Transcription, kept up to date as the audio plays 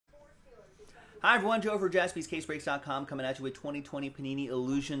Hi everyone, Joe for JaspysCaseBreaks.com coming at you with 2020 Panini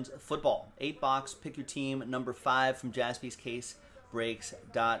Illusions Football. 8-box, pick your team, number 5 from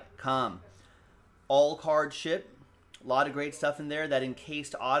JaspysCaseBreaks.com. All card ship, a lot of great stuff in there. That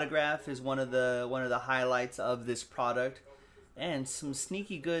encased autograph is one of the highlights of this product, and some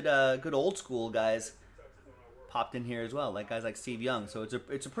sneaky good old school guys popped in here as well, like guys like Steve Young. So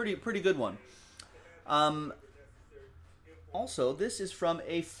it's a pretty good one. Also, this is from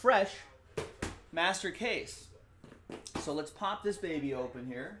a fresh master case. So let's pop this baby open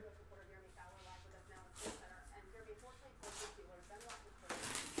here.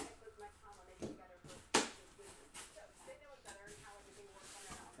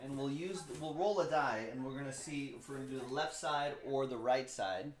 And we'll roll a die, and we're gonna see if we're gonna do the left side or the right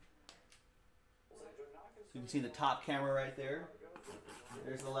side. So you can see the top camera right there.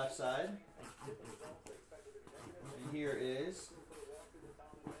 There's the left side. And here is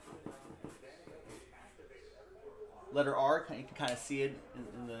letter R. You can kind of see it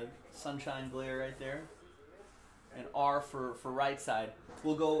in the sunshine glare right there. And R for right side.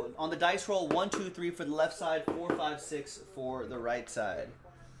 We'll go on the dice roll 1, 2, 3 for the left side, 4, 5, 6 for the right side.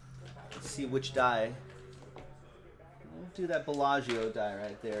 Let's see which die. We'll do that Bellagio die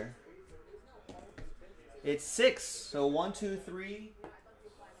right there. It's 6. So 1, 2, 3,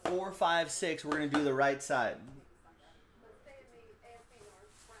 4, 5, 6. We're going to do the right side.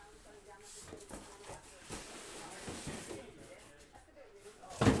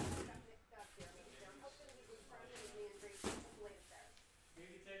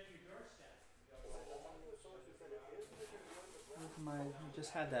 I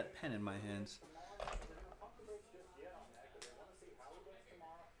just had that pen in my hands.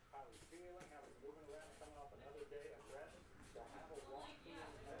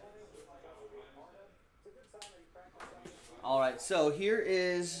 All right, so here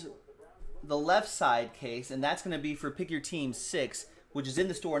is the left side case, and that's going to be for Pick Your Team 6, which is in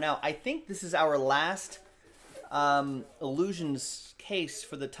the store now. I think this is our last Illusions case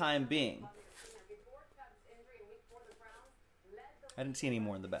for the time being. I didn't see any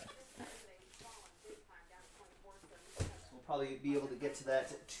more in the back. We'll probably be able to get to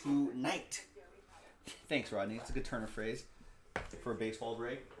that tonight. Thanks, Rodney. It's a good turn of phrase for a baseball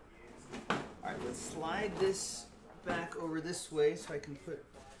break. All right, let's slide this back over this way so I can put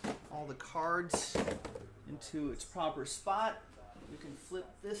all the cards into its proper spot. We can flip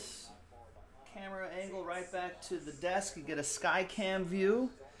this camera angle right back to the desk and get a sky cam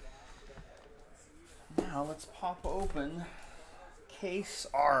view. Now let's pop open Case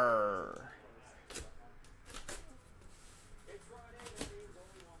R.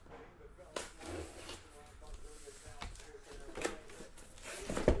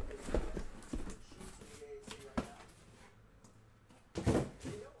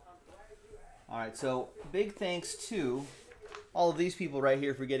 All right, so big thanks to all of these people right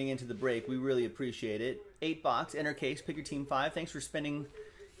here for getting into the break. We really appreciate it. 8-box, enter case, pick your team 5. Thanks for spending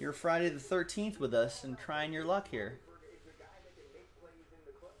your Friday the 13th with us and trying your luck here.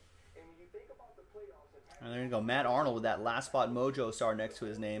 And there you go, Matt Arnold with that Last Spot Mojo star next to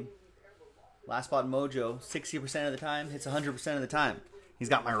his name. Last Spot Mojo, 60% of the time, hits 100% of the time. He's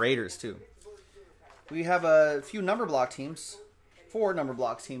got my Raiders too. We have a few number block teams, 4 number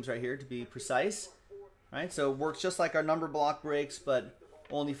block teams right here to be precise. Right, so it works just like our number block breaks, but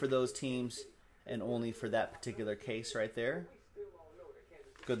only for those teams and only for that particular case right there.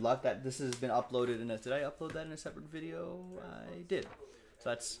 Good luck. This has been uploaded in a. Did I upload that in a separate video? I did. So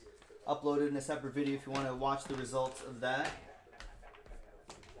that's uploaded in a separate video if you want to watch the results of that.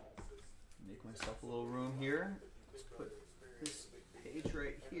 Make myself a little room here. Let's put this page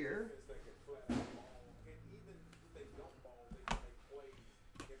right here.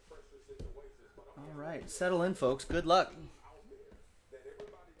 All right, settle in, folks. Good luck.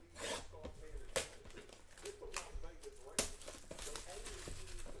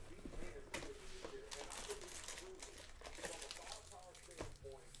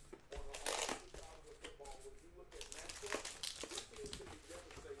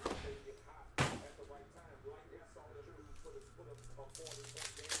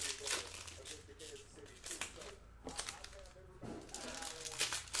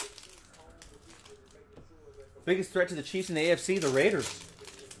 Biggest threat to the Chiefs in the AFC, the Raiders.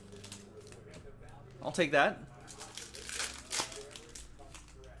 I'll take that.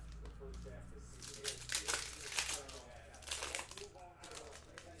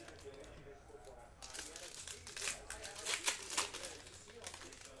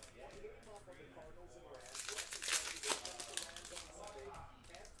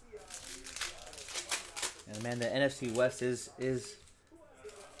 And man, the NFC West is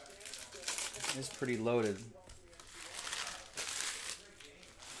It's pretty loaded.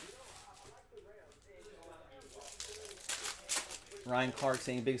 Ryan Clark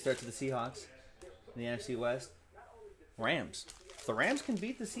saying big start to the Seahawks in the NFC West. Rams. If the Rams can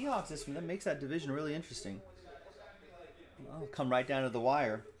beat the Seahawks this one, that makes that division really interesting. I'll come right down to the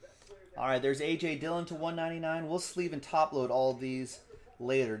wire. All right, there's A.J. Dillon to 199. We'll sleeve and top load all of these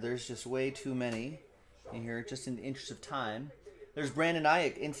later. There's just way too many in here, just in the interest of time. There's Brandon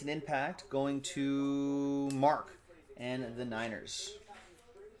Ayuk, Instant Impact, going to Mark and the Niners.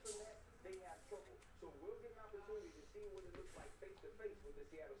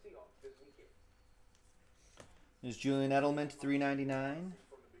 There's Julian Edelman to 399.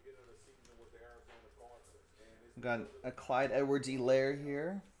 We've got a Clyde Edwards-Helaire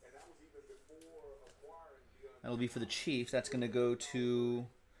here. That'll be for the Chiefs. That's going to go to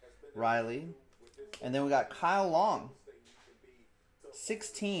Riley. And then we got Kyle Long.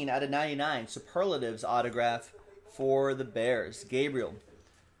 16 out of 99. Superlatives autograph for the Bears. Gabriel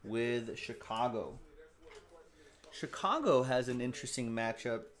with Chicago. Chicago has an interesting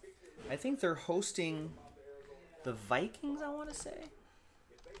matchup. I think they're hosting the Vikings, I want to say.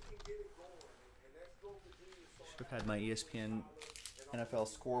 Should have had my ESPN NFL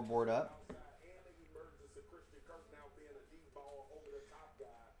scoreboard up.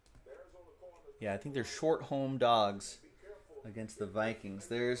 Yeah, I think they're short home dogs against the Vikings.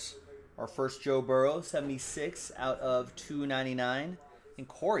 There's our first Joe Burrow, 76 out of 299. And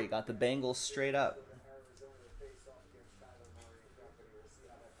Corey got the Bengals straight up.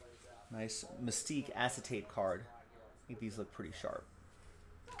 Nice Mystique acetate card. I think these look pretty sharp.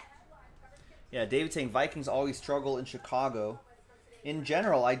 Yeah, David saying Vikings always struggle in Chicago. In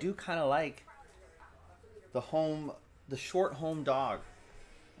general, I do kind of like the short home dog.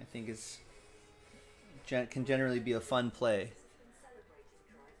 I think can generally be a fun play.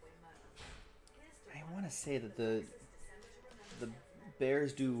 I want to say that the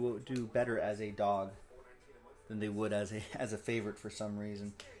Bears do better as a dog than they would as a favorite for some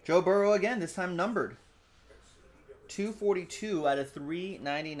reason. Joe Burrow again, this time numbered. 242 out of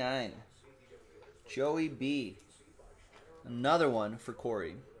 399. Joey B. Another one for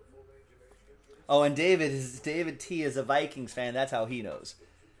Corey. Oh, and David T is a Vikings fan. That's how he knows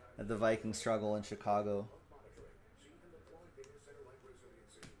that the Vikings struggle in Chicago.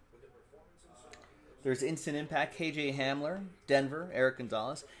 There's Instant Impact, KJ Hamler, Denver, Eric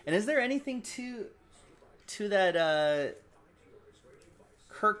Gonzalez. And is there anything to that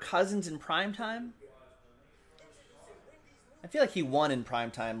Kirk Cousins in primetime? I feel like he won in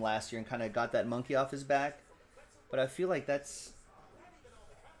primetime last year and kind of got that monkey off his back. But I feel like it's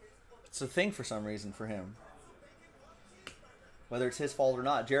a thing for some reason for him. Whether it's his fault or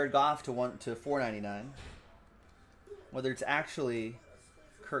not. Jared Goff to $4.99. Whether it's actually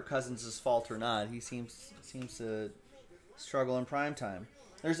Kirk Cousins' fault or not, he seems to struggle in primetime.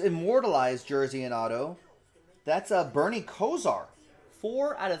 There's Immortalized jersey and auto. That's Bernie Kosar.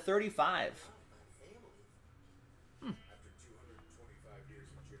 4 out of 35.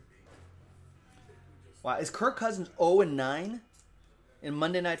 Wow, is Kirk Cousins 0-9 in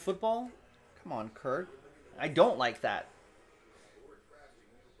Monday Night Football? Come on, Kirk. I don't like that.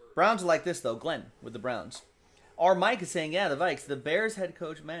 Browns are like this, though. Glenn with the Browns. Our Mike is saying, yeah, the Vikes. The Bears head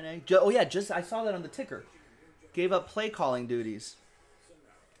coach, man. Oh, yeah, I saw that on the ticker. Gave up play calling duties.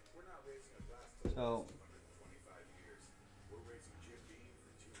 So...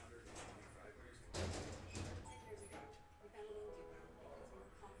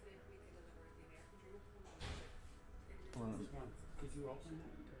 Did you open it?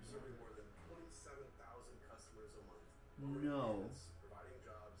 Serving more than 27,000 customers a month. No. Providing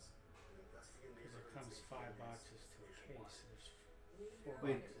jobs and investing in Because it comes 5 boxes to a case. There's 4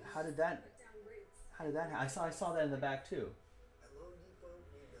 Wait, boxes. how did that happen? I saw that in the back too. At Loan Depot,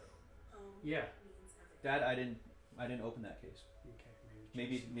 we know. Yeah. Dad, I didn't open that case. Okay.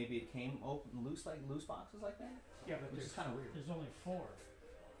 Maybe it came open loose boxes like that. Yeah, but Which is kind of weird. There's only 4.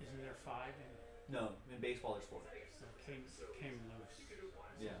 Isn't there 5? And No, in baseball there's 4. so it came loose.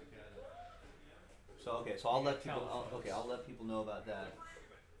 Yeah. So I'll let people know about that.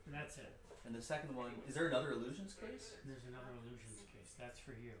 And that's it. And the second one, is there another illusions case? There's another illusions case. That's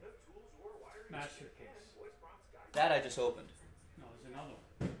for you. Master case. That I just opened. No, there's another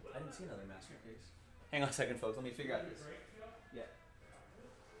one. I didn't see another master case. Hang on a second, folks. Let me figure out this. Yeah.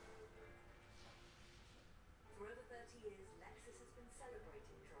 For over 30 years, Lexus has been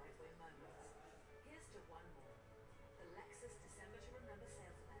celebrating driveway moments. Here's to one more. The Lexus December to Remember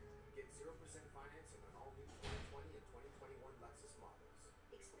sales event. Get 0% financing on all new 2020 and 2021 Lexus models.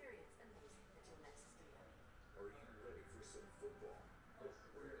 Experience amazing at your Lexus dealer. Are you ready for some football?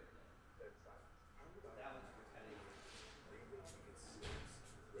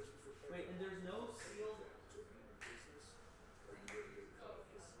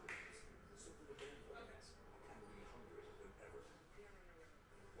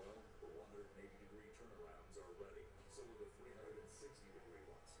 180-degree turnarounds are ready. So are the 360-degree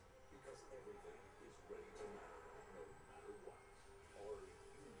ones. Because everything is ready to matter, no matter what. Are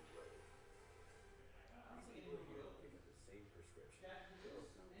you ready? The same prescription.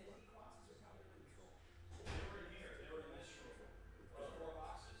 Blood clots are out of control.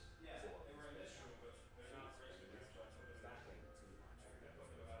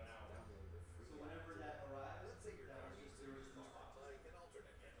 Like an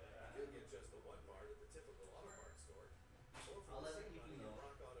alternator. You get just the one part at the typical auto parts store. Or for the same money at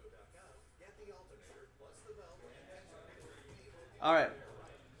rockauto.com, get the alternator plus the belt and All right.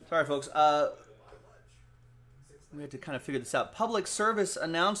 Sorry, folks. We had to kind of figure this out. Public service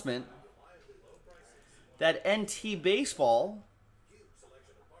announcement that NT Baseball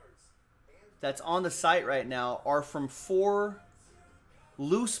that's on the site right now are from 4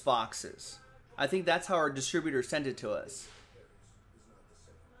 loose boxes. I think that's how our distributor sent it to us.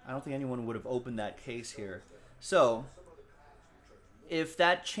 I don't think anyone would have opened that case here. So, if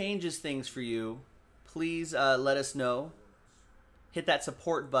that changes things for you, please let us know. Hit that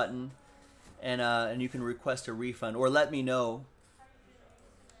support button, and you can request a refund, or let me know,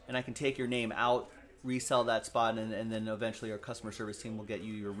 and I can take your name out, resell that spot, and then eventually our customer service team will get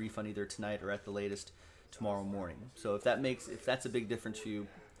you your refund either tonight or at the latest tomorrow morning. So if that's a big difference for you,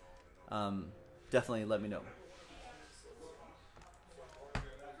 definitely let me know.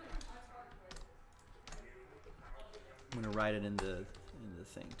 I'm gonna write it in the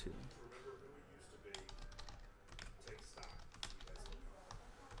thing too.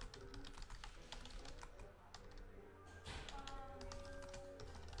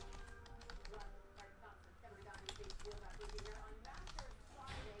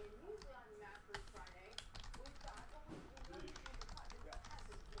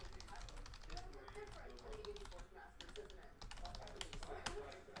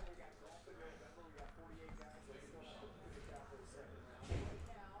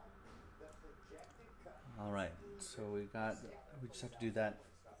 All right, so we just have to do that.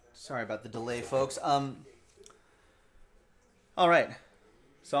 Sorry about the delay, folks. All right,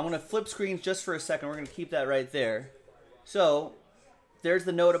 so I'm gonna flip screens just for a second. We're gonna keep that right there. So there's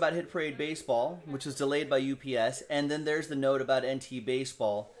the note about Hit Parade Baseball, which was delayed by UPS, and then there's the note about NT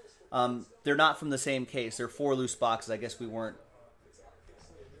Baseball. They're not from the same case. They're 4 loose boxes. I guess we were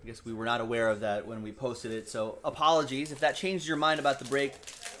not aware of that when we posted it. So apologies if that changed your mind about the break.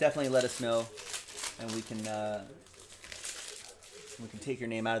 Definitely let us know, and we can take your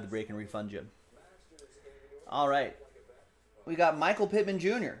name out of the break and refund you. All right, we got Michael Pittman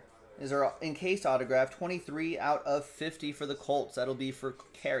Jr. is our encased autograph, 23 out of 50 for the Colts. That'll be for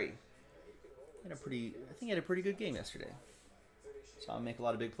Carey. I think he had a pretty good game yesterday. Saw him make a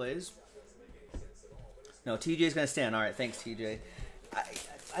lot of big plays. No, TJ's gonna stand. All right, thanks, TJ.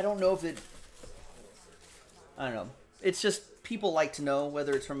 I don't know if it. I don't know. It's just people like to know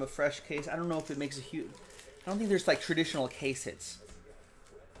whether it's from a fresh case. I don't know if it makes a huge. I don't think there's like traditional case hits.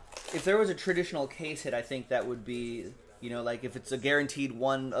 If there was a traditional case hit, I think that would be, like if it's a guaranteed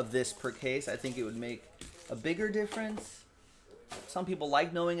one of this per case, I think it would make a bigger difference. Some people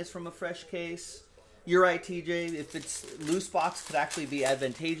like knowing it's from a fresh case. You're right, TJ. If it's loose box, could actually be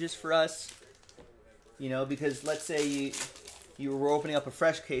advantageous for us. Because let's say you were opening up a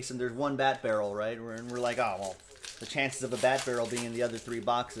fresh case and there's 1 bat barrel, right? And we're like, oh, well, the chances of a bat barrel being in the other 3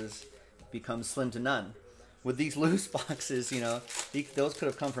 boxes becomes slim to none. With these loose boxes, those could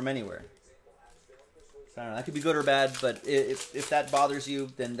have come from anywhere. So I don't know. That could be good or bad, but if that bothers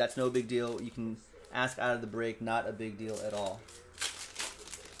you, then that's no big deal. You can ask out of the break, not a big deal at all.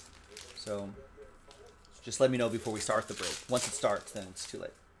 So just let me know before we start the break. Once it starts, then it's too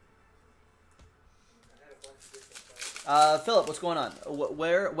late. Philip, what's going on?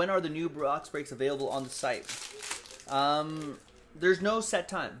 When are the new box breaks available on the site? There's no set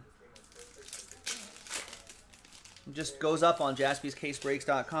time. It just goes up on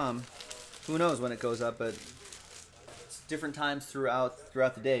jaspyscasebreaks.com. Who knows when it goes up, but it's different times throughout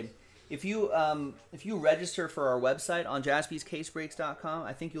the day. If you register for our website on jaspyscasebreaks.com,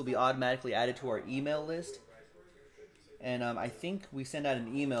 I think you'll be automatically added to our email list. And I think we send out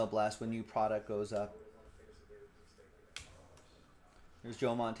an email blast when new product goes up. There's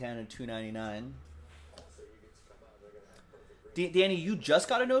Joe Montana, $2.99. Danny, you just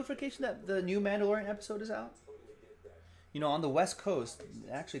got a notification that the new Mandalorian episode is out? On the West Coast,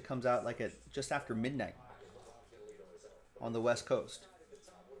 it actually comes out like at just after midnight. On the West Coast.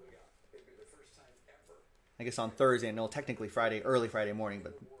 I guess on Thursday, no, technically early Friday morning,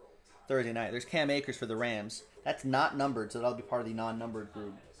 but Thursday night. There's Cam Akers for the Rams. That's not numbered, so that'll be part of the non-numbered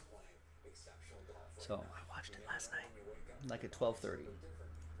group. So I watched it last night, like at 12:30.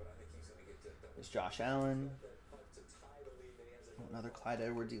 There's Josh Allen. Another Clyde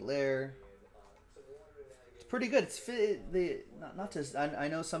Edwards-Helaire. It's pretty good. It's not just. I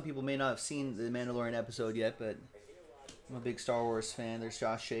know some people may not have seen the Mandalorian episode yet, but I'm a big Star Wars fan. There's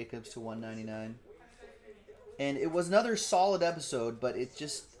Josh Jacobs to 199. And it was another solid episode, but it's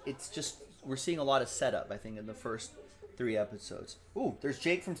just we're seeing a lot of setup, I think, in the first 3 episodes. Ooh, there's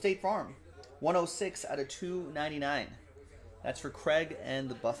Jake from State Farm. 106 out of 299. That's for Craig and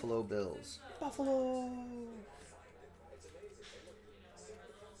the Buffalo Bills. Buffalo!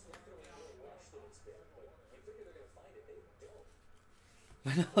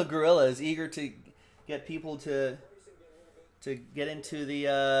 Vanilla Gorilla is eager to get people to get into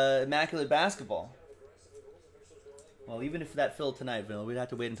the Immaculate Basketball. Well, even if that filled tonight, Vanilla, we'd have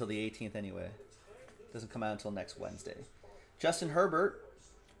to wait until the 18th anyway. It doesn't come out until next Wednesday. Justin Herbert,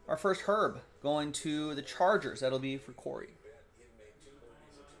 our first Herb, going to the Chargers. That'll be for Corey.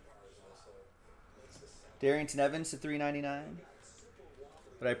 Darrington Evans to 399.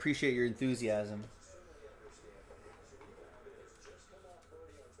 But I appreciate your enthusiasm.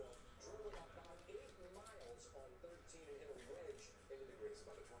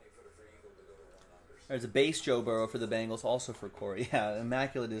 There's a base Joe Burrow for the Bengals, also for Corey. Yeah,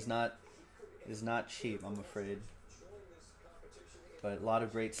 Immaculate is not cheap, I'm afraid. But a lot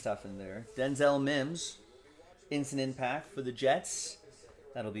of great stuff in there. Denzel Mims, instant impact for the Jets.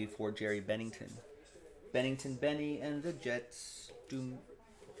 That'll be for Jerry Bennington. Bennington Benny and the Jets. Doom,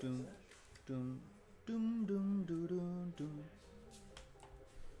 doom, doom, doom, doom, doom, doom, doom.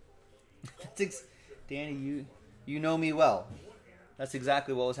 Danny, you know me well. That's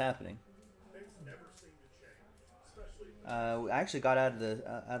exactly what was happening. I actually got out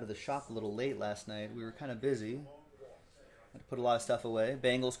of the shop a little late last night. We were kind of busy. Had to put a lot of stuff away.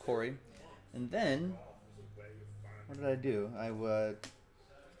 Bengals, Corey, and then what did I do? I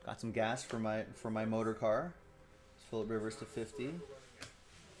got some gas for my motor car. Phillip Rivers to 50. I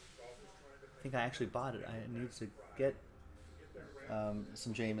think I actually bought it. I need to get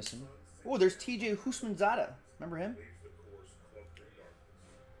some Jameson. Oh, there's TJ Husmanzada. Remember him?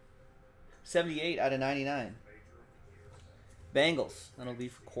 78 out of 99. Bengals. That'll be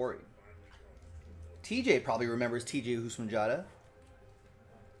for Corey. TJ probably remembers TJ Husmanzada.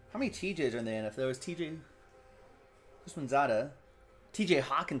 How many TJs are in the NFL? There was TJ Husmanzada, TJ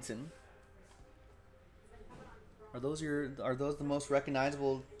Hawkinson. Are those the most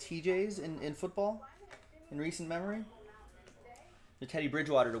recognizable TJs in football in recent memory? The Teddy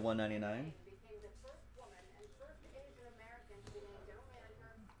Bridgewater to 199.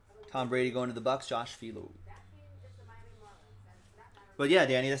 Tom Brady going to the Bucks. Josh Philo. But yeah,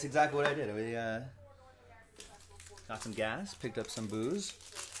 Danny, that's exactly what I did. We got some gas, picked up some booze,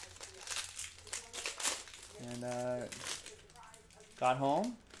 and got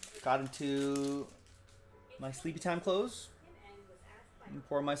home, got into my sleepy time clothes, and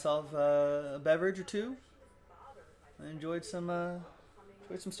poured myself a beverage or two, and enjoyed some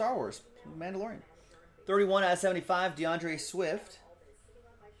Star Wars, Mandalorian. 31 out of 75, DeAndre Swift.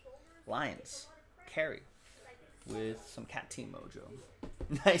 Lions, carry with some cat team mojo.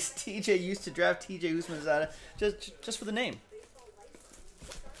 Nice. TJ used to draft TJ Husmanzada just for the name.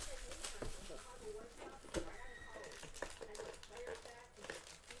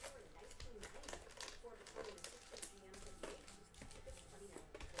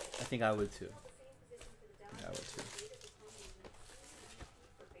 I think I would too.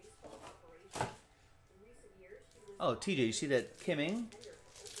 Oh, TJ, you see that Kimming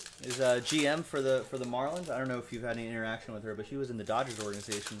is GM for the Marlins? I don't know if you've had any interaction with her, but she was in the Dodgers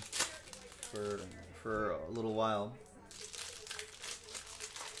organization for a little while.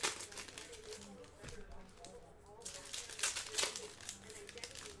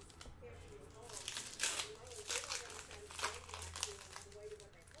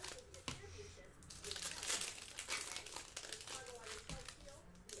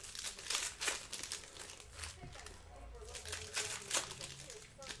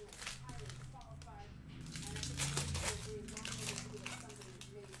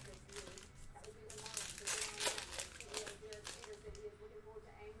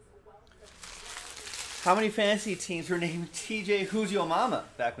 How many fantasy teams were named TJ Who's Your Mama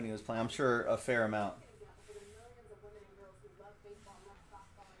back when he was playing? I'm sure a fair amount.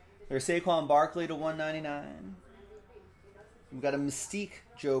 There's Saquon Barkley to 199. We've got a Mystique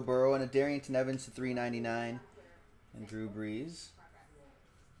Joe Burrow and a Darrington Evans to 399. And Drew Brees.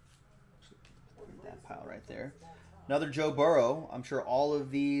 That pile right there. Another Joe Burrow. I'm sure all of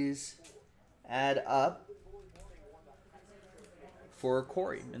these add up for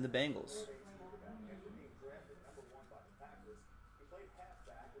Corey and the Bengals.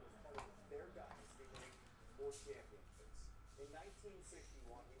 their dynasty league for championships. In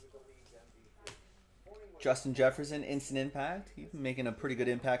 1961, he was the league's MVP. Justin Jefferson, instant impact. He's making a pretty good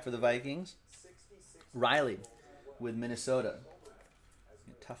impact for the Vikings. Riley with Minnesota.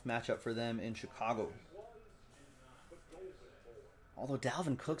 A tough matchup for them in Chicago. Although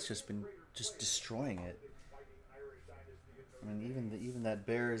Dalvin Cook's just been destroying it. I mean, even that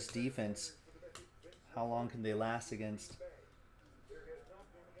Bears defense, how long can they last against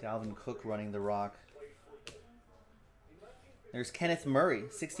Dalvin Cook running the rock? There's Kenneth Murray,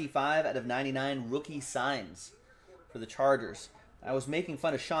 65 out of 99 rookie signs for the Chargers. I was making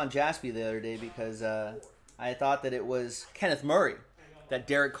fun of Sean Jaspy the other day because I thought that it was Kenneth Murray that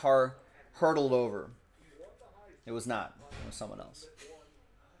Derek Carr hurdled over. It was not. It was someone else.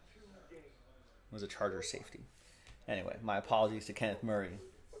 It was a Charger safety. Anyway, my apologies to Kenneth Murray.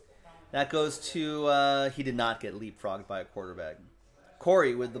 That goes to, he did not get leapfrogged by a quarterback.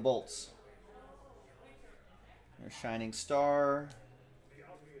 Corey with the Bolts. Their shining star.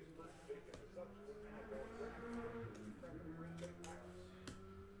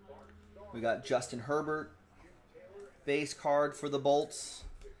 We got Justin Herbert. Base card for the Bolts.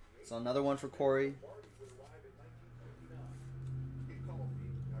 So another one for Corey.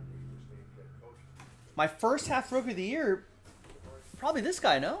 My first half rookie of the year, probably this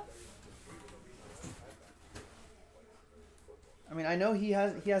guy, no? I mean, I know he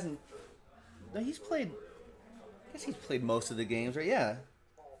hasn't. No, he's played. I guess he's played most of the games, right? Yeah.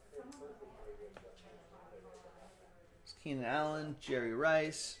 It's Keenan Allen, Jerry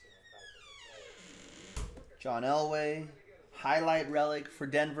Rice, John Elway, highlight relic for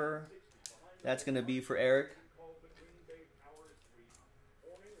Denver. That's going to be for Eric.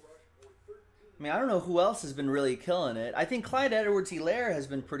 I mean, I don't know who else has been really killing it. I think Clyde Edwards-Helaire has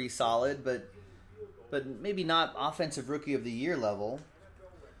been pretty solid, but maybe not offensive rookie of the year level.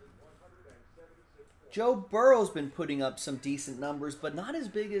 Joe Burrow's been putting up some decent numbers, but not as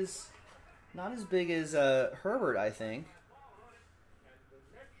big as Herbert, I think.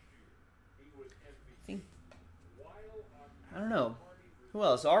 I don't know. Who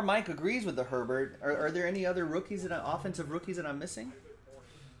else? Our Mike agrees with the Herbert. Are there any other rookies offensive rookies that I'm missing?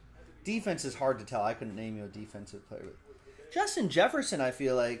 Defense is hard to tell. I couldn't name you a defensive player. Justin Jefferson, I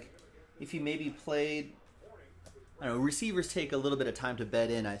feel like, if he maybe played, I don't know, receivers take a little bit of time to bed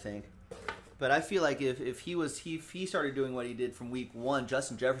in, I think. But I feel like if he started doing what he did from week 1,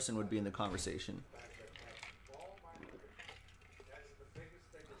 Justin Jefferson would be in the conversation.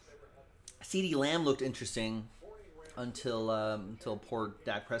 CeeDee Lamb looked interesting until poor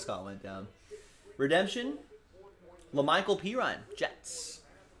Dak Prescott went down. Redemption, LaMichael Pirine, Jets.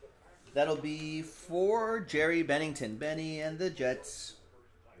 That'll be for Jerry Bennington. Benny and the Jets.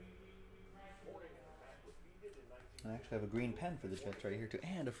 I actually have a green pen for the Jets right here too,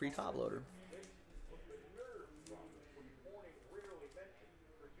 and a free top loader.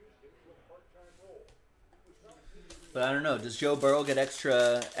 But I don't know. Does Joe Burrow get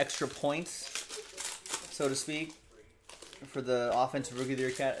extra points, so to speak, for the offensive rookie of the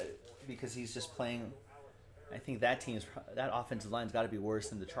year because he's just playing? I think that offensive line's got to be worse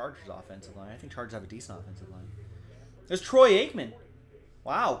than the Chargers' offensive line. I think Chargers have a decent offensive line. There's Troy Aikman.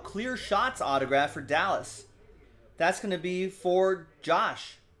 Wow, clear shots autograph for Dallas. That's going to be for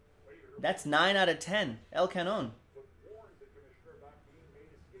Josh. That's 9 out of 10. El Canon.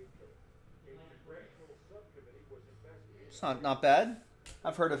 It's not bad.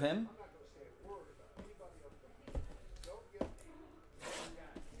 I've heard of him.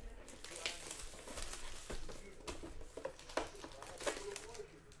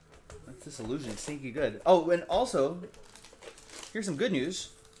 This illusion is sneaky good. Oh, and also, here's some good news.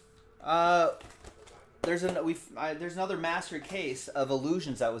 There's another master case of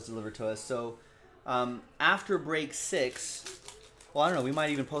illusions that was delivered to us. So after break 6, well, I don't know. We might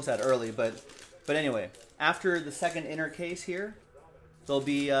even post that early, but anyway, after the second inner case here, there'll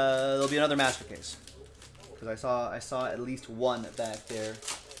be another master case because I saw at least one back there,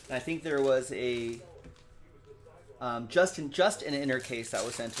 and I think there was a. Just an inner case that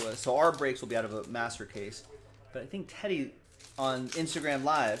was sent to us. So our breaks will be out of a master case. But I think Teddy on Instagram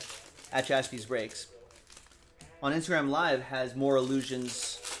Live, at Jaspy's Breaks, on Instagram Live has more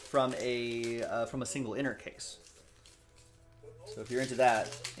illusions from a single inner case. So if you're into that,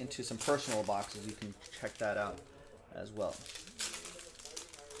 into some personal boxes, you can check that out as well.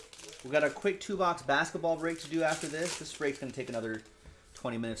 We've got a quick 2-box basketball break to do after this. This break's going to take another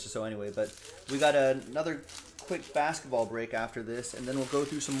 20 minutes or so anyway. But we got another quick basketball break after this, and then we'll go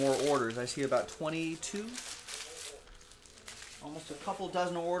through some more orders. I see about 22, almost a couple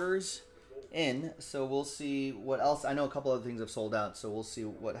dozen orders, in. So we'll see what else. I know a couple other things have sold out, so we'll see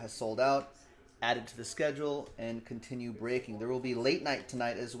what has sold out, added to the schedule, and continue breaking. There will be late night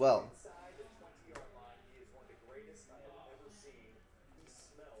tonight as well.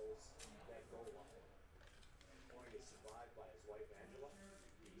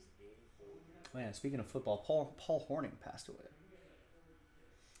 Man, speaking of football, Paul Hornung passed away.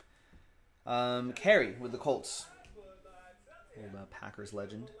 Carey with the Colts. Old Packers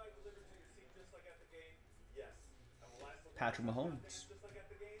legend. Patrick Mahomes.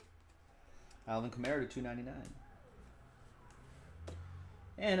 Alvin Kamara to $2.99.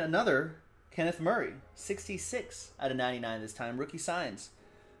 And another Kenneth Murray, 66 out of 99 this time. Rookie signs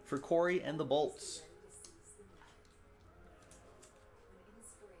for Corey and the Bolts.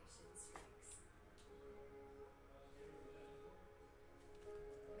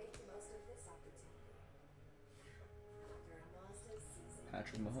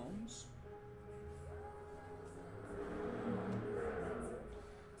 Patrick Mahomes.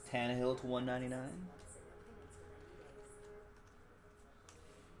 Tannehill to $1.99.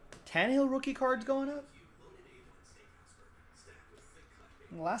 Tannehill rookie cards going up.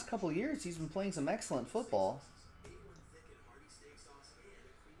 In the last couple of years, he's been playing some excellent football.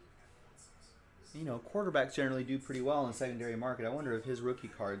 You know, quarterbacks generally do pretty well in the secondary market. I wonder if his rookie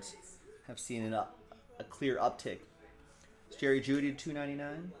cards have seen a clear uptick. Jerry Jeudy to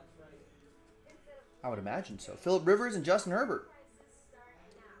 $2.99. I would imagine so. Phillip Rivers and Justin Herbert.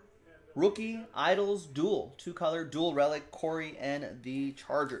 Rookie Idols Dual. Two-color dual relic. Corey and the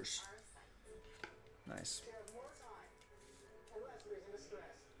Chargers. Nice.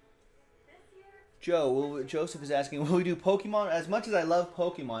 Joseph is asking, will we do Pokemon? As much as I love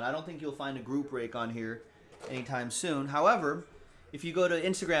Pokemon, I don't think you'll find a group break on here anytime soon. However, if you go to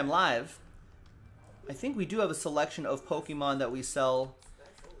Instagram Live, I think we do have a selection of Pokemon that we sell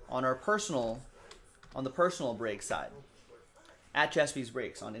on our personal, on the personal break side. At Chespies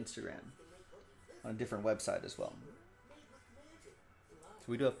Breaks on Instagram. On a different website as well. So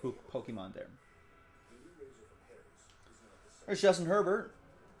we do have Pokemon there. There's Justin Herbert.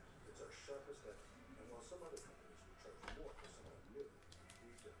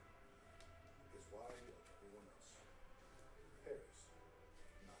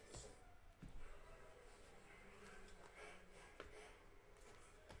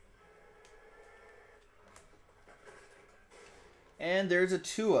 And there's a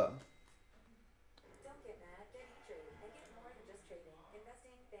Tua. Don't get mad, get E-Trade, and get more than just trading,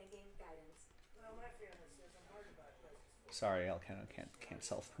 investing, banking, guidance. Well, my family says I'm hard about this. Sorry, I can't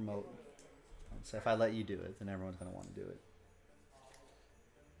self-promote. So if I let you do it, then everyone's going to want to do it.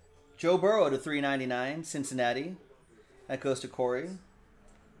 Joe Burrow to $3.99, Cincinnati. That goes to Corey.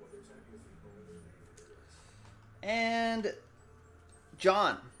 And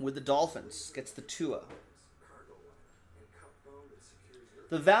John with the Dolphins gets the Tua.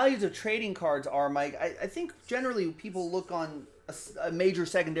 The values of trading cards are, Mike, I think generally people look on a major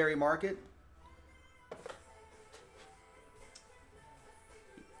secondary market.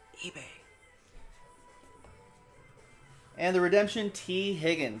 eBay. And the redemption, T.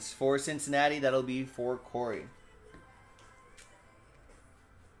 Higgins for Cincinnati. That'll be for Corey.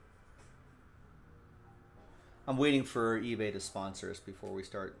 I'm waiting for eBay to sponsor us before we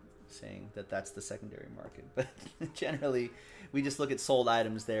start saying that that's the secondary market. But generally, we just look at sold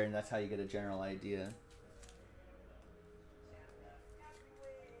items there, and that's how you get a general idea.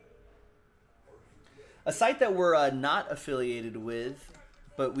 A site that we're not affiliated with,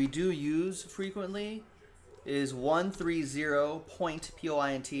 but we do use frequently, is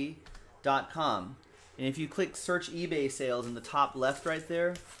 130point.com. And if you click search eBay sales in the top left right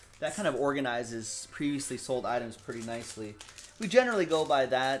there, that kind of organizes previously sold items pretty nicely. We generally go by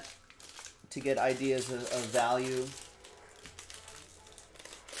that to get ideas of value.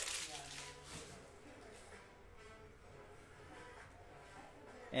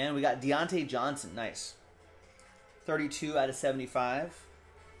 And we got Deontay Johnson. Nice. 32 out of 75.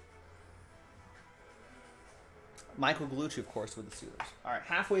 Michael Gallucci, of course, with the Steelers. All right,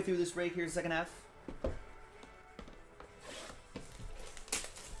 halfway through this break here, second half.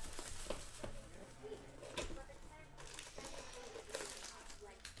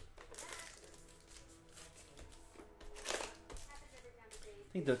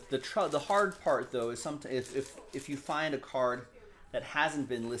 I think the hard part though is sometimes if you find a card that hasn't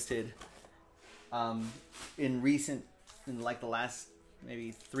been listed in like the last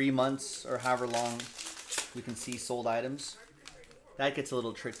maybe 3 months or however long we can see sold items, that gets a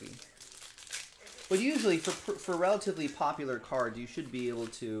little tricky. But usually for relatively popular cards, you should be able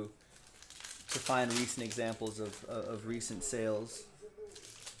to find recent examples of recent sales.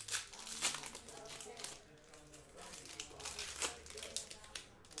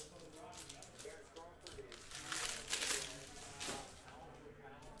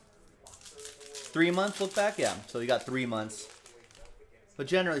 3-month look back, yeah. So you got 3 months. But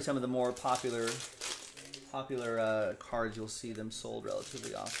generally, some of the more popular cards, you'll see them sold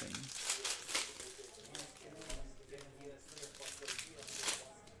relatively often.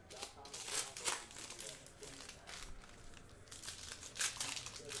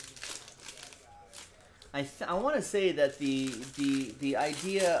 I want to say that the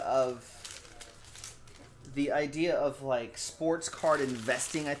idea of like sports card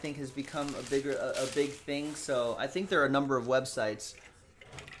investing, I think, has become a big thing. So I think there are a number of websites.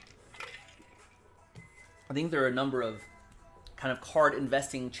 I think there are a number of kind of card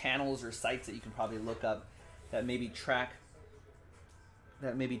investing channels or sites that you can probably look up that maybe track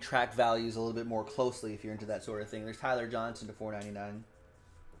values a little bit more closely if you're into that sort of thing. There's Tyler Johnson to $4.99.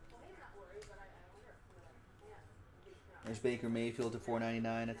 There's Baker Mayfield to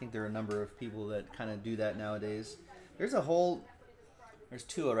 $4.99. I think there are a number of people that kind of do that nowadays. There's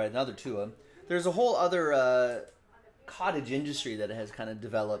Tua, right? Another Tua. There's a whole other cottage industry that has kind of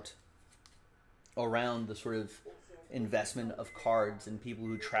developed around the sort of investment of cards and people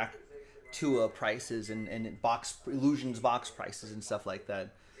who track Tua prices and Illusions box prices and stuff like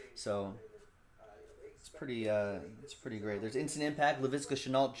that. So it's pretty great. There's Instant Impact, Laviska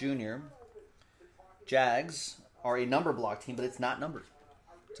Shenault Jr. Jags are a number block team, but it's not numbered.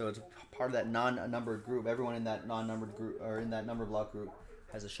 So it's part of that non-numbered group. Everyone in that non-numbered group or in that number block group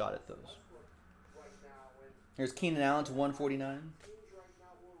has a shot at those. Here's Keenan Allen to $149.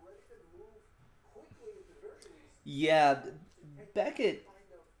 Yeah, Beckett.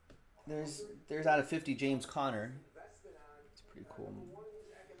 There's out of 50 James Conner. It's pretty cool.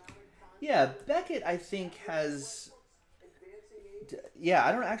 Yeah, Beckett I think has. Yeah,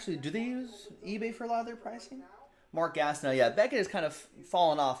 I don't actually. Do they use eBay for a lot of their pricing? Mark Gastineau, yeah, Beckett has kind of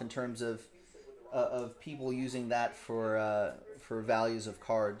fallen off in terms of people using that for values of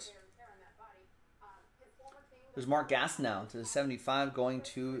cards. There's Mark Gastineau to the 75, going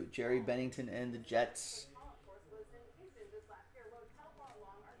to Jerry Bennington and the Jets.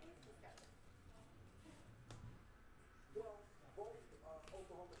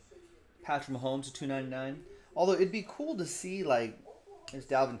 Patrick Mahomes to $2.99. Although it'd be cool to see, like, there's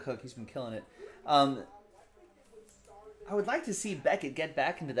Dalvin Cook, he's been killing it. I would like to see Beckett get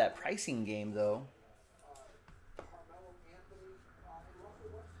back into that pricing game, though.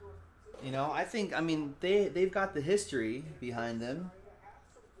 You know, I mean, they've got the history behind them.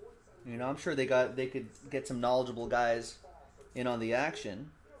 You know, I'm sure they could get some knowledgeable guys in on the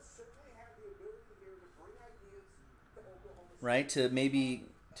action, right? To maybe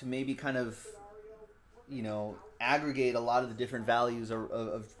kind of, you know, aggregate a lot of the different values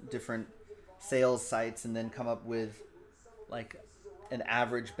of different sales sites and then come up with like an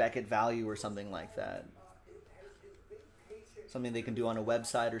average Beckett value or something like that. Something they can do on a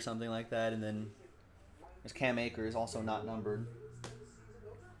website or something like that. And then there's Cam Akers, also not numbered. I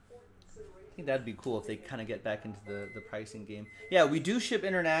think that'd be cool if they kind of get back into the pricing game. Yeah, we do ship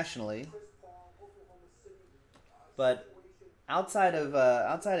internationally, but outside of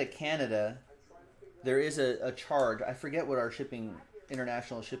Canada, there is a charge. I forget what our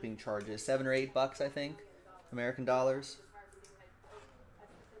international shipping charge is. $7 or $8, I think, American dollars.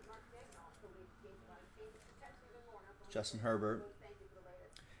 Justin Herbert.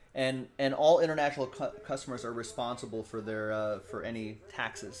 And all international customers are responsible for their for any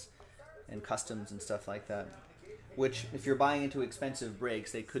taxes and customs and stuff like that. Which, if you're buying into expensive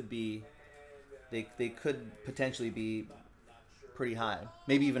breaks, they could potentially be pretty high,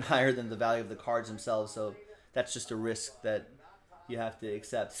 maybe even higher than the value of the cards themselves. So that's just a risk that you have to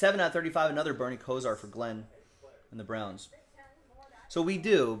accept. 7 out of 35, another Bernie Kosar for Glenn and the Browns. So we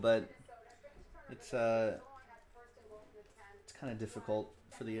do, but it's kind of difficult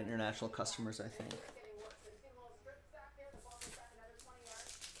for the international customers, I think.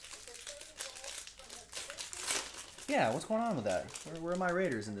 Yeah, what's going on with that? Where are my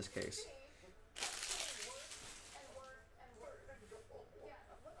Raiders in this case?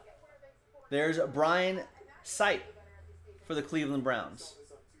 There's Brian Sipe for the Cleveland Browns.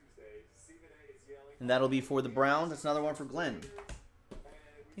 And that'll be for the Browns. That's another one for Glenn. I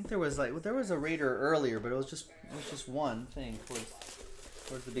think there was a Raider earlier, but it was just one thing towards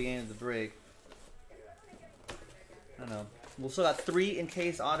the beginning of the break. I don't know. We've still got 3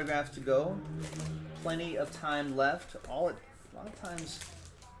 in-case autographs to go. Plenty of time left. A lot of times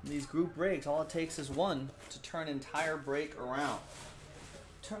in these group breaks, all it takes is one to turn an entire break around.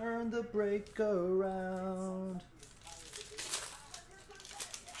 Turn the break around.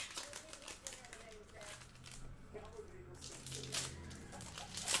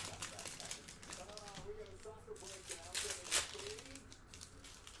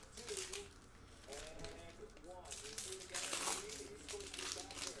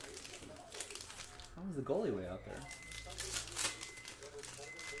 the goalie way out there?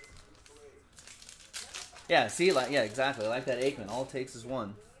 Yeah, see, like, yeah, exactly. I like that Aikman. All it takes is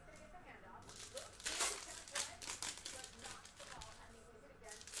one.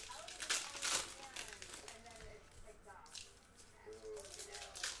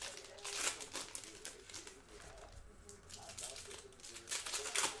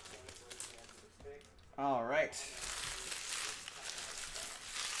 All right.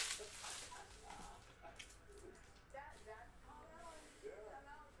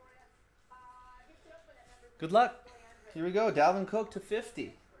 Good luck. Here we go. Dalvin Cook to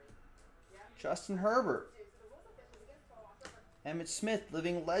 50. Justin Herbert. Emmitt Smith,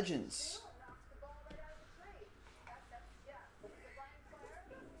 Living Legends.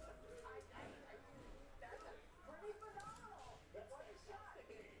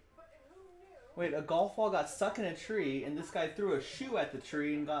 Wait, a golf ball got stuck in a tree, and this guy threw a shoe at the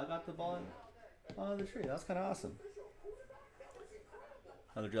tree and got the ball on the tree. That was kind of awesome.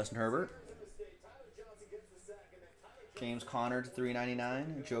 Another Justin Herbert. James Conner to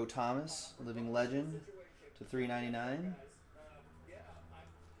 $3.99. Joe Thomas, Living Legend, to $3.99.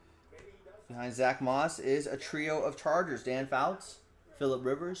 Behind Zach Moss is a trio of Chargers. Dan Fouts, Phillip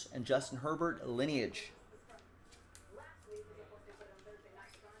Rivers, and Justin Herbert lineage.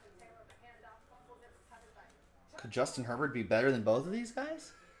 Could Justin Herbert be better than both of these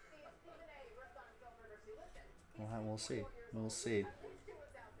guys? Well, we'll see. We'll see.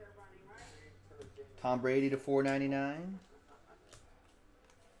 Tom Brady to $4.99.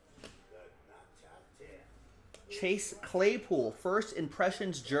 Chase Claypool, first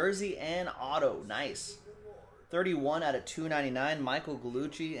impressions jersey and auto. Nice. 31 out of $2.99. Michael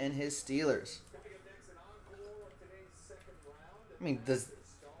Gallucci and his Steelers. I mean, does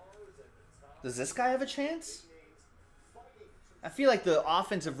this guy have a chance? I feel like the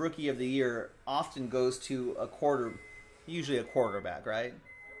offensive rookie of the year often goes to usually a quarterback, right?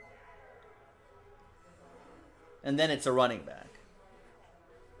 And then it's a running back.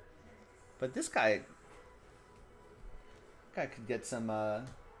 But this guy could get some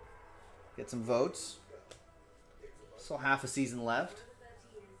votes. Still half a season left.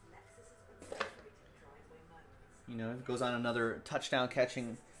 You know, goes on another touchdown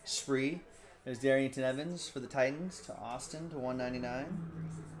catching spree. There's Darrington Evans for the Titans to Austin to $1.99.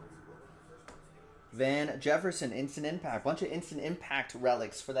 Van Jefferson, Instant Impact. Bunch of Instant Impact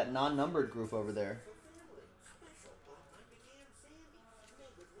relics for that non-numbered group over there.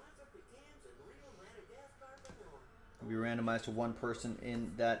 Will be randomized to one person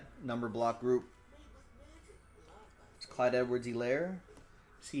in that number block group. It's Clyde Edwards-Helaire,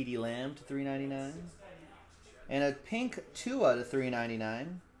 CeeDee Lamb to $3.99. And a pink Tua to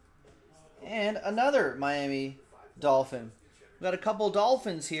 $3.99. And another Miami Dolphin. We've got a couple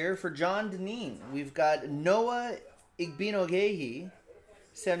Dolphins here for John Deneen. We've got Noah Igbinoghene,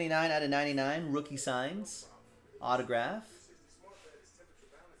 79 out of 99, rookie signs, autograph.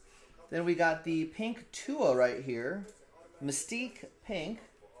 Then we got the pink Tua right here, Mystique pink.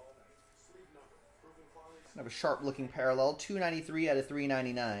 Kind of a sharp-looking parallel, 293 out of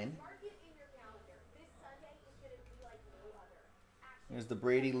 399. There's the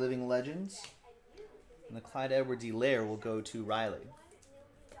Brady Living Legends. And the Clyde Edwards-Helaire will go to Riley.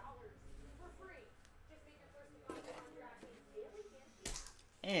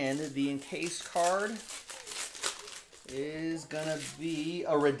 And the encased card is going to be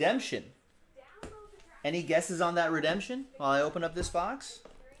a redemption. Any guesses on that redemption while I open up this box?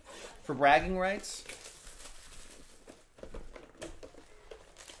 For bragging rights?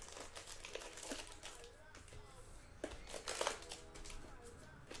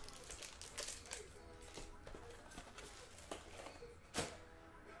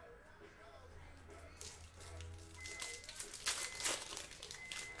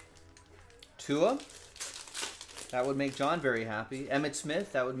 Tua, that would make John very happy. Emmitt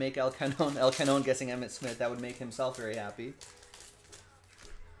Smith, that would make El Canon guessing Emmitt Smith, that would make himself very happy.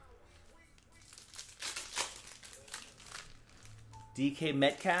 DK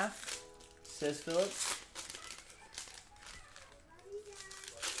Metcalf, says Phillips.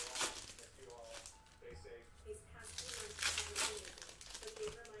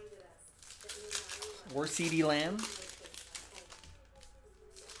 Or CeeDee Lamb.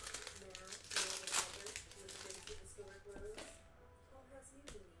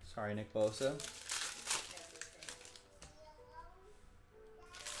 Sorry, Nick Bosa.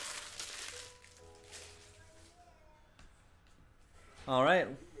 All right.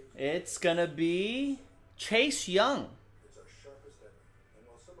 It's going to be Chase Young.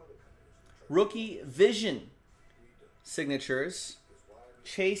 Rookie Vision signatures.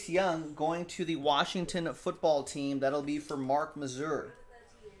 Chase Young going to the Washington football team. That'll be for Mark Mazur.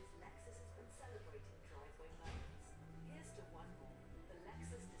 For over 30 years, Lexus has been celebrating driveway moments. Here's to one more. The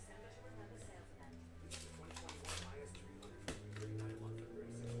Lexus December to Remember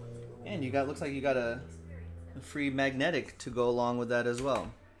sales event. And you got, looks like you got a free magnetic to go along with that as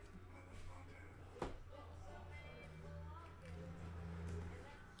well.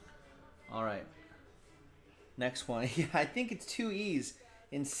 All right. Next one. Yeah, I think it's 2 E's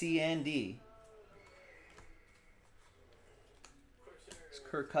in C and D. It's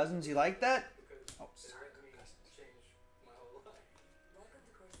Kirk Cousins. You like that? Oh, sorry, Kirk Cousins. Welcome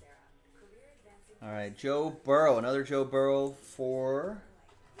to Coursera. Career advancing. All right, Joe Burrow. Another Joe Burrow for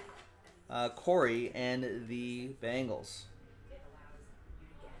Corey and the Bengals.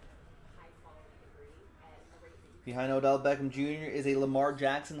 Behind Odell Beckham Jr. is a Lamar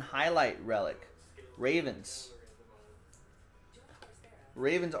Jackson highlight relic. Ravens.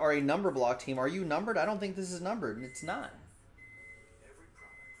 Ravens are a number block team. Are you numbered? I don't think this is numbered. It's not.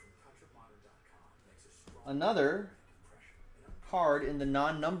 Another card in the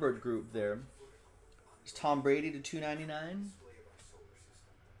non-numbered group there. Is Tom Brady to 299.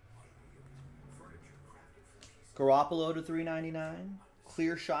 Garoppolo to 399.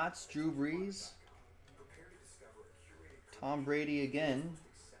 Clear shots, Drew Brees. Tom Brady again.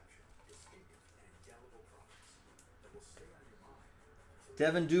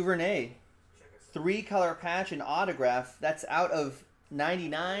 Devin Duvernay. 3-color patch and autograph. That's out of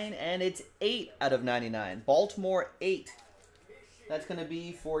 99, and it's 8 out of 99. Baltimore 8. That's going to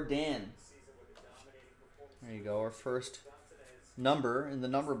be for Dan. There you go, our first number in the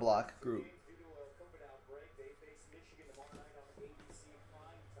number block group.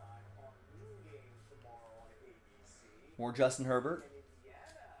 More Justin Herbert.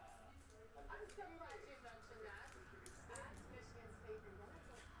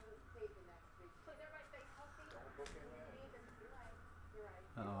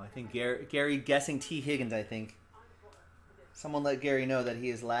 Oh, I think Gary guessing T. Higgins, I think. Someone let Gary know that he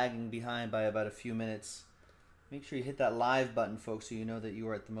is lagging behind by about a few minutes. Make sure you hit that live button, folks, so you know that you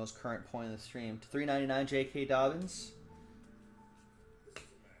are at the most current point of the stream. To 399, J.K. Dobbins.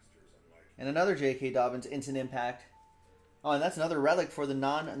 And another J.K. Dobbins Instant Impact. Oh, and that's another relic for the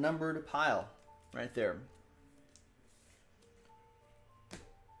non-numbered pile right there. I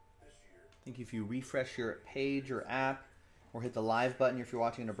think if you refresh your page or app or hit the live button if you're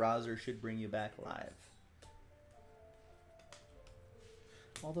watching in a browser, it should bring you back live.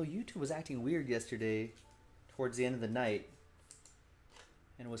 Although YouTube was acting weird yesterday towards the end of the night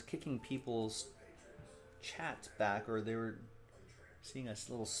and was kicking people's chats back, or they were seeing a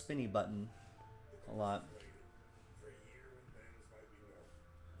little spinny button a lot.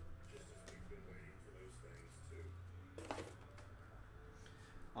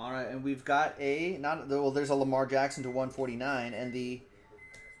 All right, and we've got there's a Lamar Jackson to 149, and the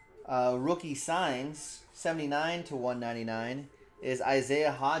rookie signs 79 to 199 is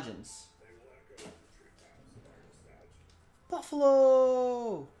Isaiah Hodgins.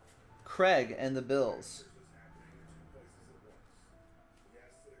 Buffalo! Craig and the Bills.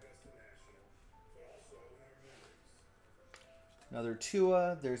 Another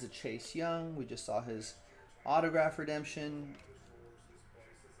Tua. There's a Chase Young. We just saw his autograph redemption.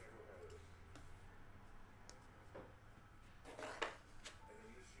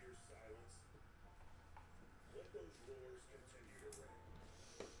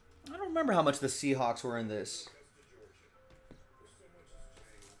 I don't remember how much the Seahawks were in this.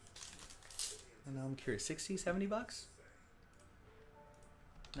 And now I'm curious. 60, 70 bucks?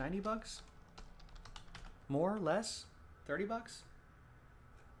 90 bucks? More? Less? 30 bucks?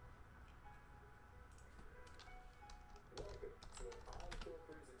 Welcome to an encore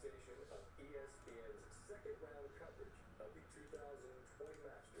presentation of ESPN's second round coverage of the 2020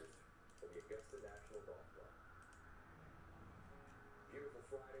 Masters of the Augusta National Golf Club. Beautiful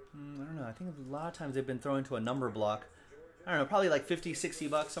Friday. I don't know. I think a lot of times they've been thrown to a number block. I don't know. Probably like 50, 60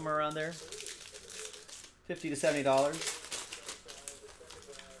 bucks, somewhere around there. $50 to $70.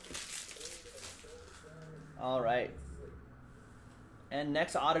 All right. And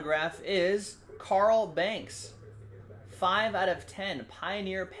next autograph is Carl Banks. 5 out of 10.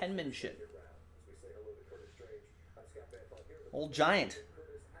 Pioneer penmanship. Old Giant.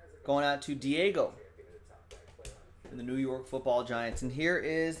 Going out to Diego. And the New York Football Giants. And here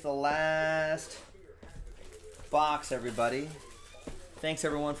is the last box, everybody. Thanks,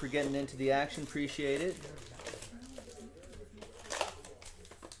 everyone, for getting into the action. Appreciate it.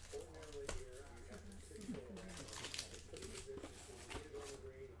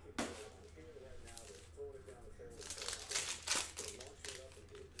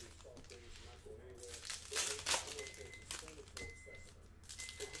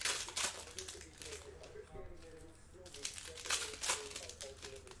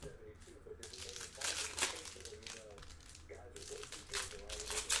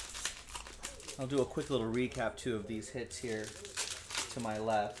 I'll do a quick little recap too of these hits here to my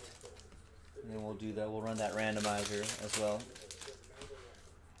left, and then we'll do that. We'll run that randomizer as well.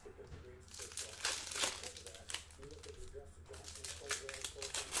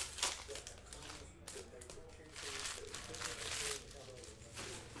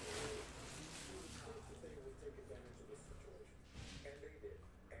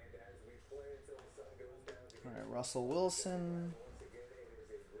 All right, Russell Wilson.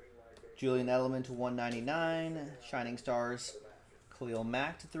 Julian Edelman to 199. Shining Stars. Khalil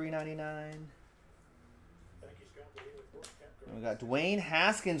Mack to 399. And we got Dwayne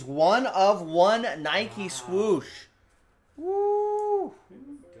Haskins, 1 of 1 Nike swoosh. Woo!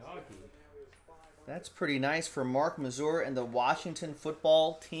 Doggy. That's pretty nice for Mark Mazur and the Washington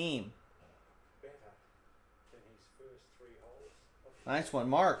football team. Nice one,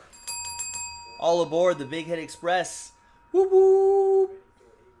 Mark. All aboard the Big Hit Express. Woo woo!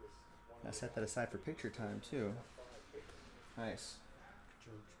 I set that aside for picture time too. Nice.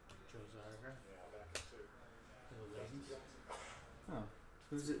 Joe's autograph. Little ladies. Oh,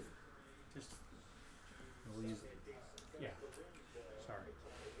 who's it? Just, We'll use yeah. Sorry.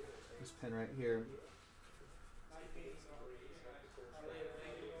 this pen right here.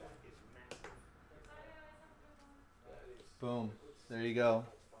 Boom. There you go.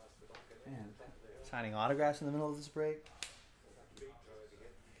 Man, signing autographs in the middle of this break.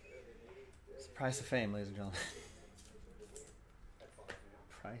 It's the price of fame, ladies and gentlemen.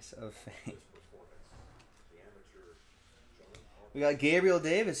 Price of fame. We got Gabriel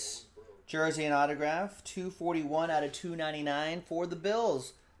Davis, jersey and autograph, 241 out of 299 for the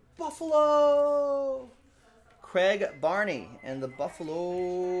Bills. Buffalo! Craig Barney and the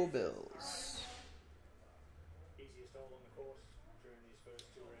Buffalo Bills.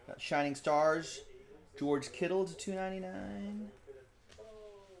 Got Shining Stars, George Kittle to 299.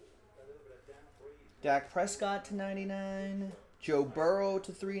 Dak Prescott to 99. Joe Burrow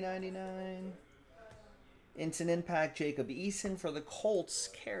to 399. Instant Impact Jacob Eason for the Colts.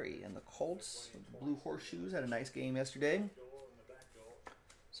 Carey and the Colts. Blue Horseshoes had a nice game yesterday.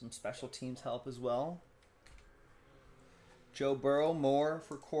 Some special teams help as well. Joe Burrow, more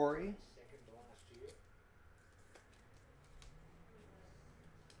for Corey.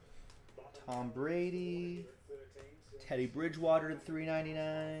 Tom Brady. Teddy Bridgewater to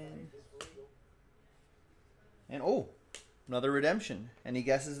 399. And oh, another redemption. Any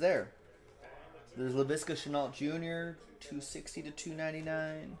guesses there? There's LaVisca Chenault Jr., 260 to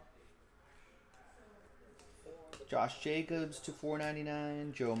 299. Josh Jacobs to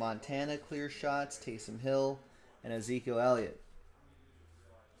 499. Joe Montana clear shots. Taysom Hill and Ezekiel Elliott.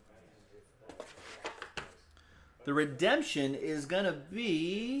 The redemption is going to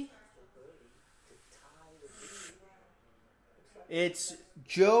be... It's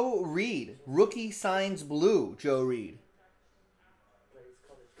Joe Reed. Rookie signs blue, Joe Reed.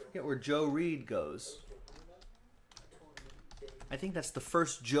 I forget where Joe Reed goes. I think that's the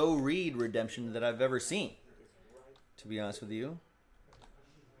first Joe Reed redemption that I've ever seen, to be honest with you.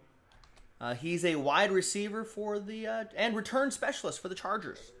 He's a wide receiver for the and return specialist for the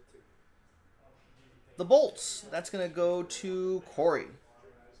Chargers. The Bolts. That's going to go to Corey.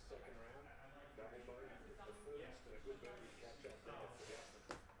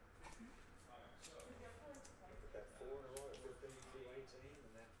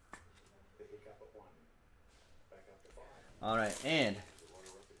 All right, and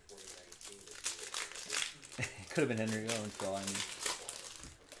it could have been Henry Owens for all I knew.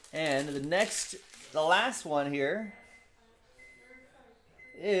 And the last one here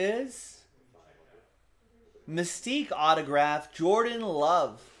is Mystique autograph, Jordan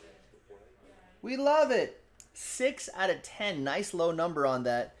Love. We love it. 6 out of 10. Nice low number on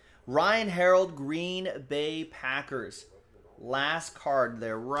that. Ryan Harold, Green Bay Packers. Last card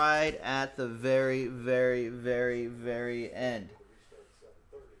there, right at the very, very, very, very end.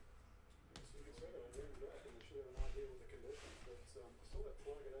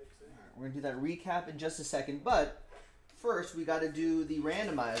 Right, we're going to do that recap in just a second, but first we got to do the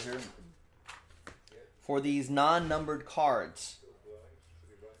randomizer for these non-numbered cards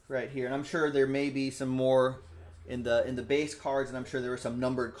right here. And I'm sure there may be some more in the base cards, and I'm sure there are some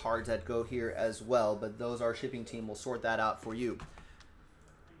numbered cards that go here as well, but our shipping team will sort that out for you.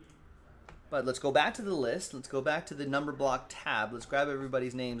 But let's go back to the list. Let's go back to the number block tab. Let's grab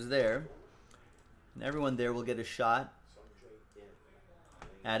everybody's names there. And everyone there will get a shot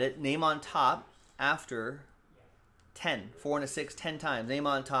at it. Name on top after 10. 4 and a 6, 10 times. Name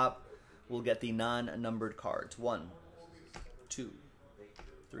on top will get the non-numbered cards. 1, 2,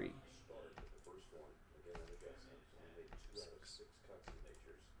 3.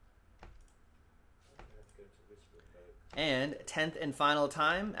 And 10th and final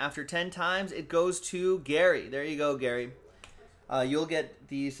time. After 10 times, it goes to Gary. There you go, Gary. You'll get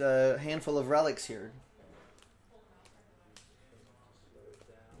these handful of relics here.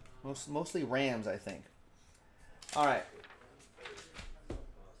 Mostly Rams, I think. All right.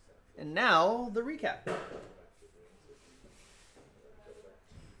 And now the recap.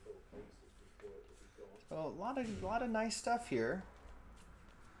 So a lot of nice stuff here.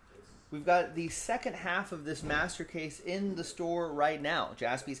 We've got the second half of this master case in the store right now.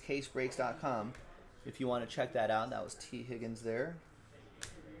 JaspysCaseBreaks.com. If you want to check that out. That was T. Higgins there.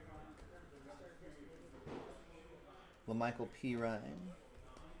 LaMichael P. Ryan.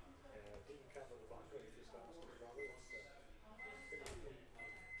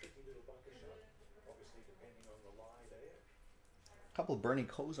 A couple of Bernie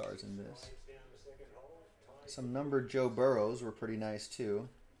Kosars in this. Some numbered Joe Burrows were pretty nice too.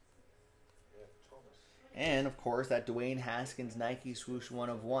 And of course that Dwayne Haskins Nike swoosh 1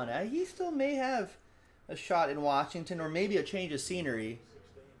 of 1. He still may have a shot in Washington, or maybe a change of scenery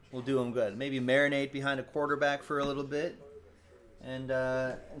will do him good. Maybe marinate behind a quarterback for a little bit and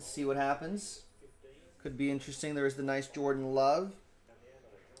see what happens. Could be interesting. There's the nice Jordan Love,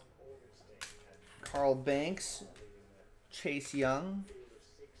 Carl Banks, Chase Young,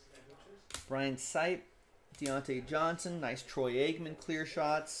 Brian Sipe, Deontay Johnson, nice Troy Aikman clear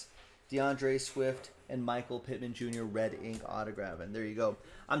shots, DeAndre Swift, and Michael Pittman Jr. red ink autograph. And there you go.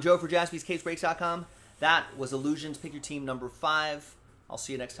 I'm Joe for JaspysCaseBreaks.com. That was Illusions. Pick your team number 5. I'll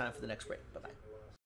see you next time for the next break. Bye-bye.